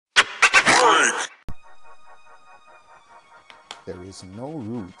There is no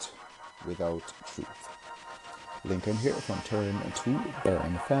root without truth. Lincoln here from Turn to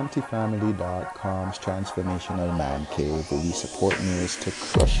Burn, FamilyFamily.com's Transformational Man Cave, where we support news to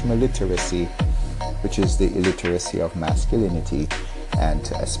crush illiteracy, which is the illiteracy of masculinity, and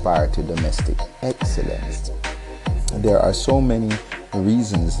to aspire to domestic excellence. There are so many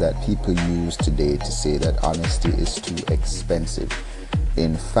reasons that people use today to say that honesty is too expensive.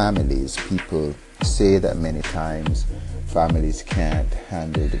 In families, people say that many times families can't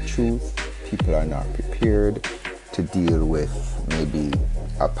handle the truth. People are not prepared to deal with maybe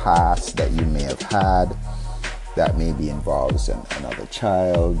a past that you may have had that maybe involves another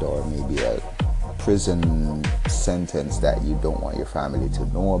child, or maybe a prison sentence that you don't want your family to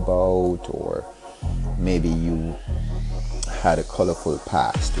know about, or maybe you had a colorful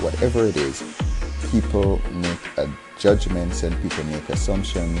past. Whatever it is, people make judgments and people make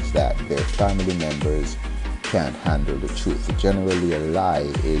assumptions that their family members can't handle the truth. Generally, a lie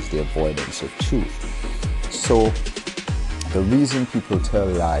is the avoidance of truth. So the reason people tell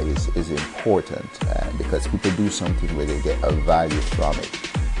lies is important, because people do something where they get a value from it.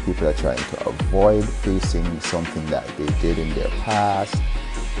 People are trying to avoid facing something that they did in their past.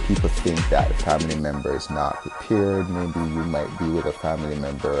 People think that a family member is not prepared. Maybe you might be with a family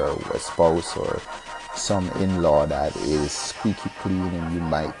member or a spouse or some in-law that is squeaky clean, and you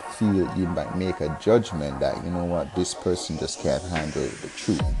might make a judgment that, you know what, this person just can't handle the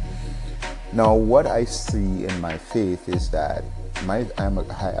truth. Now, what I see in my faith is that I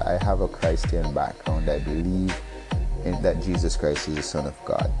have a Christian background. I believe that Jesus Christ is the Son of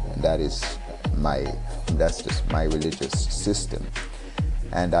God, and that's just my religious system.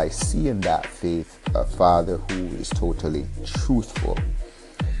 And I see in that faith a Father who is totally truthful,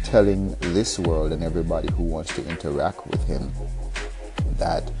 telling this world and everybody who wants to interact with him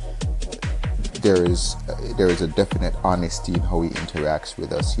that there is a definite honesty in how he interacts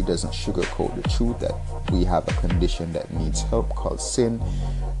with us. He doesn't sugarcoat the truth that we have a condition that needs help called sin,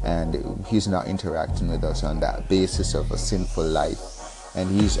 and he's not interacting with us on that basis of a sinful life, and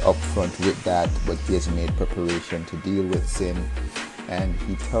he's upfront with that, but he has made preparation to deal with sin, and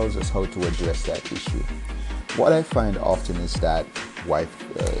he tells us how to address that issue. What I find often is that wife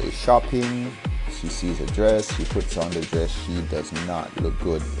is shopping, she sees a dress, she puts on the dress, she does not look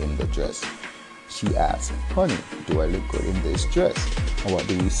good in the dress. She asks, honey, do I look good in this dress? And what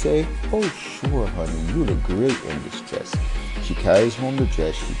do we say? Oh, sure, honey, you look great in this dress. She carries home the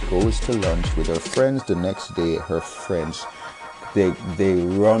dress, she goes to lunch with her friends. The next day, her friends, they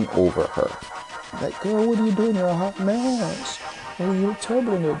run over her. Like, girl, what are you doing? You're a hot mess. Oh, you're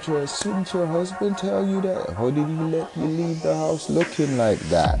terrible in that dress. Didn't your husband tell you that? How did he let you leave the house looking like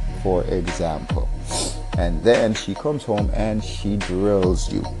that, for example? And then she comes home and she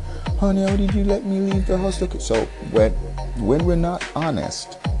drills you. Honey, how did you let me leave the house looking? So when we're not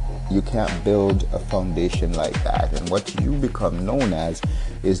honest, you can't build a foundation like that. And what you become known as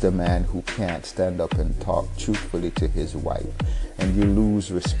is the man who can't stand up and talk truthfully to his wife. And you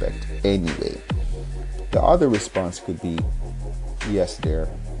lose respect anyway. The other response could be, yes,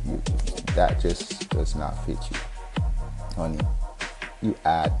 that just does not fit you. Honey, you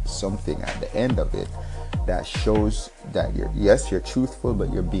add something at the end of it that shows that you're truthful,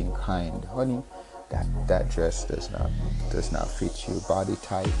 but you're being kind. Honey, that dress does not fit you, body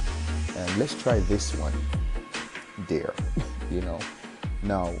type, and let's try this one, dear.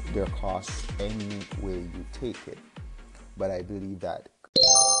 Now there are costs any way you take it, but I believe that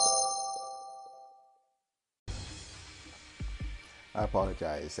I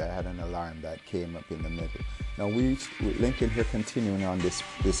apologize. I had an alarm that came up in the middle. Now, with Lincoln here continuing on this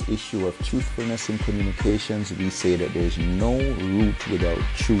issue of truthfulness in communications, we say that there's no root without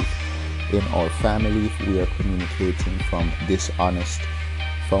truth. In our family, if we are communicating from dishonest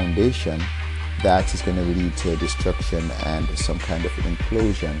foundation, that is going to lead to destruction and some kind of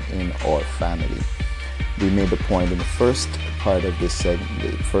implosion in our family. We made the point in the first part of this the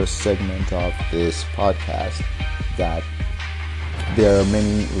first segment of this podcast, that there are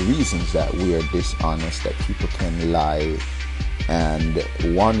many reasons that we are dishonest, that people can lie. And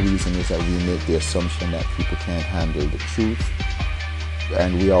one reason is that we make the assumption that people can't handle the truth.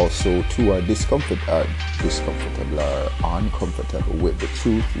 And we also, too, are uncomfortable with the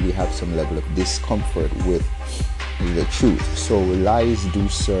truth. We have some level of discomfort with the truth. So lies do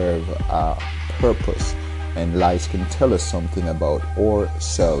serve a purpose. And lies can tell us something about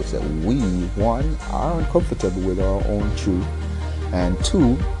ourselves, that we, one, are uncomfortable with our own truth. And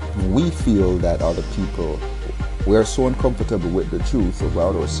two, we feel that other people, we're so uncomfortable with the truth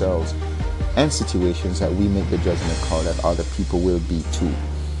about ourselves and situations that we make the judgment call that other people will be too.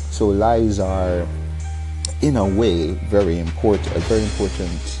 So lies are in a way, a very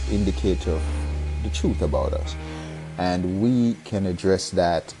important indicator of the truth about us. And we can address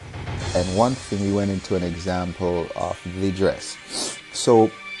that. And one thing, we went into an example of the dress. So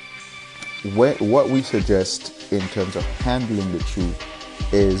what we suggest in terms of handling the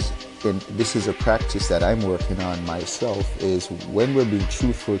truth is, and this is a practice that I'm working on myself, is when we're being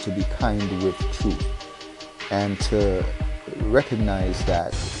truthful, to be kind with truth, and to recognize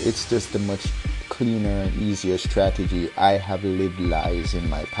that it's just a much cleaner and easier strategy. I have lived lies in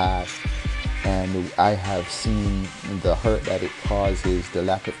my past, and I have seen the hurt that it causes, the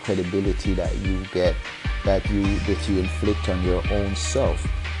lack of credibility that you get, that you inflict on your own self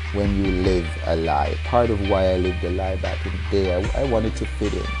when you live a lie. Part of why I lived a lie back in the day, I wanted to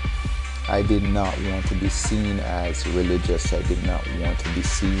fit in. I did not want to be seen as religious. I did not want to be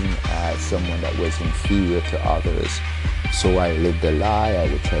seen as someone that was inferior to others. So I lived a lie. I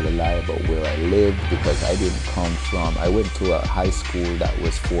would tell a lie about where I lived, because I didn't come from, I went to a high school that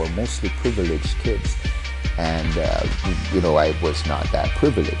was for mostly privileged kids. And, I was not that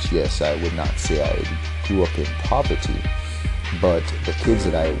privileged. Yes, I would not say I grew up in poverty, but the kids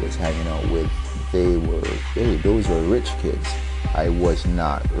that I was hanging out with, those were rich kids. I was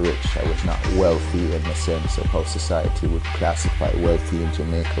not rich. I was not wealthy in the sense of how society would classify wealthy in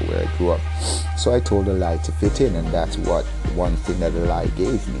Jamaica, where I grew up. So I told a lie to fit in, and that's what one thing that a lie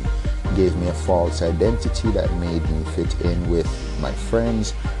gave me. It gave me a false identity that made me fit in with my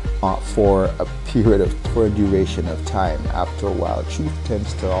friends for a duration of time. After a while, truth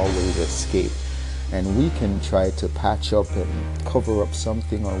tends to always escape, and we can try to patch up and cover up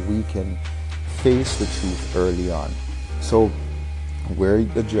something, or we can face the truth early on. So where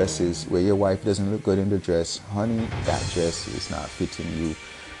the dress is, where your wife doesn't look good in the dress, honey, that dress is not fitting you,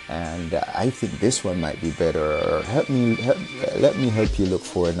 and I think this one might be better, or let me help you look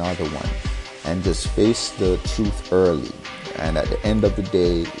for another one, and just face the truth early. And at the end of the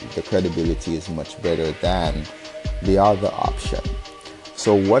day, the credibility is much better than the other option.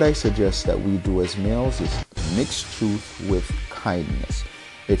 So what I suggest that we do as males is mix truth with kindness.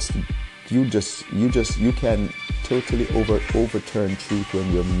 You can totally overturn truth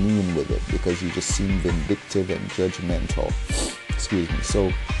when you're mean with it, because you just seem vindictive and judgmental. Excuse me.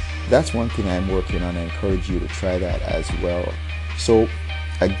 So that's one thing I'm working on. I encourage you to try that as well. So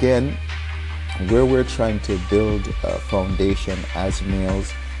again, where we're trying to build a foundation as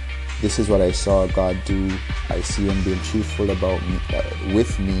males, this is what I saw God do. I see Him being truthful about me,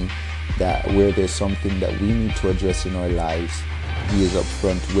 with me, that where there's something that we need to address in our lives, He is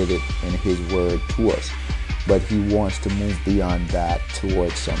upfront with it in His word to us. But He wants to move beyond that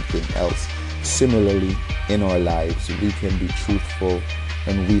towards something else. Similarly, in our lives, we can be truthful,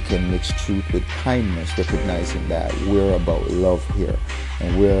 and we can mix truth with kindness, recognizing that we're about love here,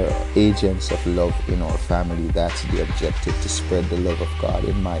 and we're agents of love in our family. That's the objective, to spread the love of God,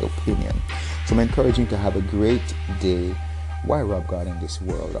 in my opinion. So I'm encouraging to have a great day. Why rob God in this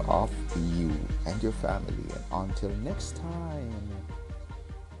world of you and your family? And until next time,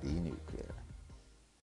 be nuclear.